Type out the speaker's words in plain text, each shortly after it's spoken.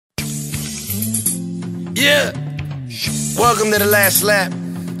Yeah. Welcome to the last lap.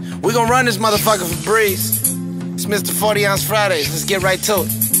 We gon' run this motherfucker for Breez. It's Mr. 40 Ounce Fridays. Let's get right to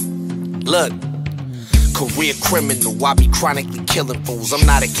it. Look. Career criminal, I be chronically killing fools. I'm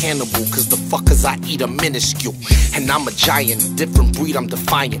not a cannibal, cause the fuckers I eat are minuscule. And I'm a giant, different breed I'm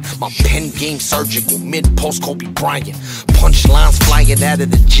defying. My pen game surgical, mid-post Kobe Bryant. Punchlines flying out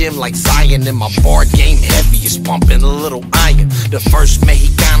of the gym like Zion. And my bar game heavy is pumping a little iron. The first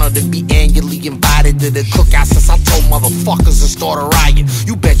Mexicano to be annually invited to the cookout since I told motherfuckers to start a riot.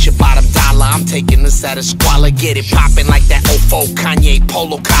 You bet your bottom dollar I'm taking this out of squalor. Get it popping like that Ofo Kanye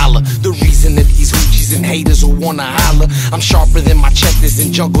polo collar. The reason that these hoochies and haters who wanna holler, I'm sharper than my checkers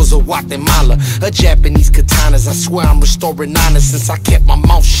in jungles of Guatemala. A Japanese katanas, I swear I'm restoring honor. Since I kept my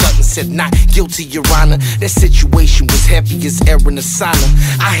mouth shut and said not guilty, your honor. That situation was heavy as air in the sauna.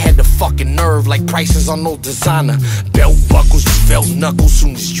 I had the fucking nerve like prices on no designer. Belt buckles, you felt knuckles.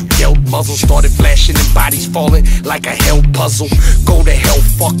 Soon as you yelled muzzle, started flashing and bodies falling like a hell puzzle. Go to hell,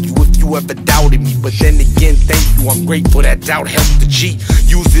 fuck you if you ever doubted me. But then again, thank you, I'm grateful that doubt helped the G.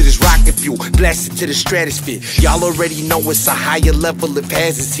 Use it as rocket fuel, blast it to the stratosphere. Y'all already know it's a higher level if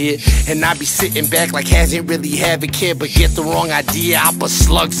Hazerd's here. And I be sitting back like Hazerd really have a care. But get the wrong idea, I put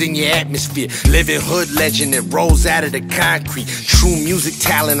slugs in your atmosphere. Living hood legend that rolls out of the concrete. True music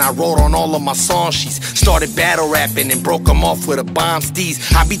talent I wrote on all of my song sheets. Started battle rapping and broke them off with a bomb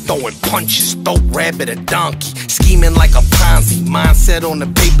steez. I be throwing punches, throat rabbit a donkey. Scheming like a Ponzi, mindset on the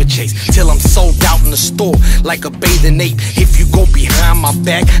paper chase. Till I'm sold out in the store like a bathing ape. If you go behind my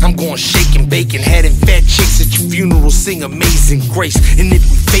back, I'm going shake and bake and heading fat chicks at your funeral sing Amazing Grace. And if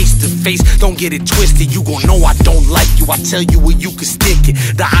we face to face, don't get it twisted. You gon' know I don't like you, I tell you where you can stick it.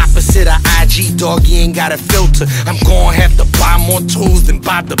 The opposite of IG, dog, you ain't got a filter. I'm gon' have to buy more tools than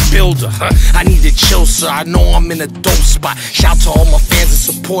Bob the Builder. I need to chill, sir, I know I'm in a dope spot. Shout to all my fans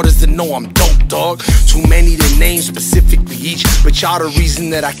and supporters that know I'm dope, dog. Too many to name specifically each, but y'all the reason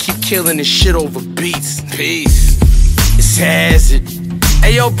that I keep killing this shit over beats. Peace. It's Hazerd.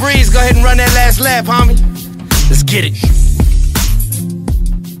 Hey yo, Breez, go ahead and run that last lap, homie. Let's get it.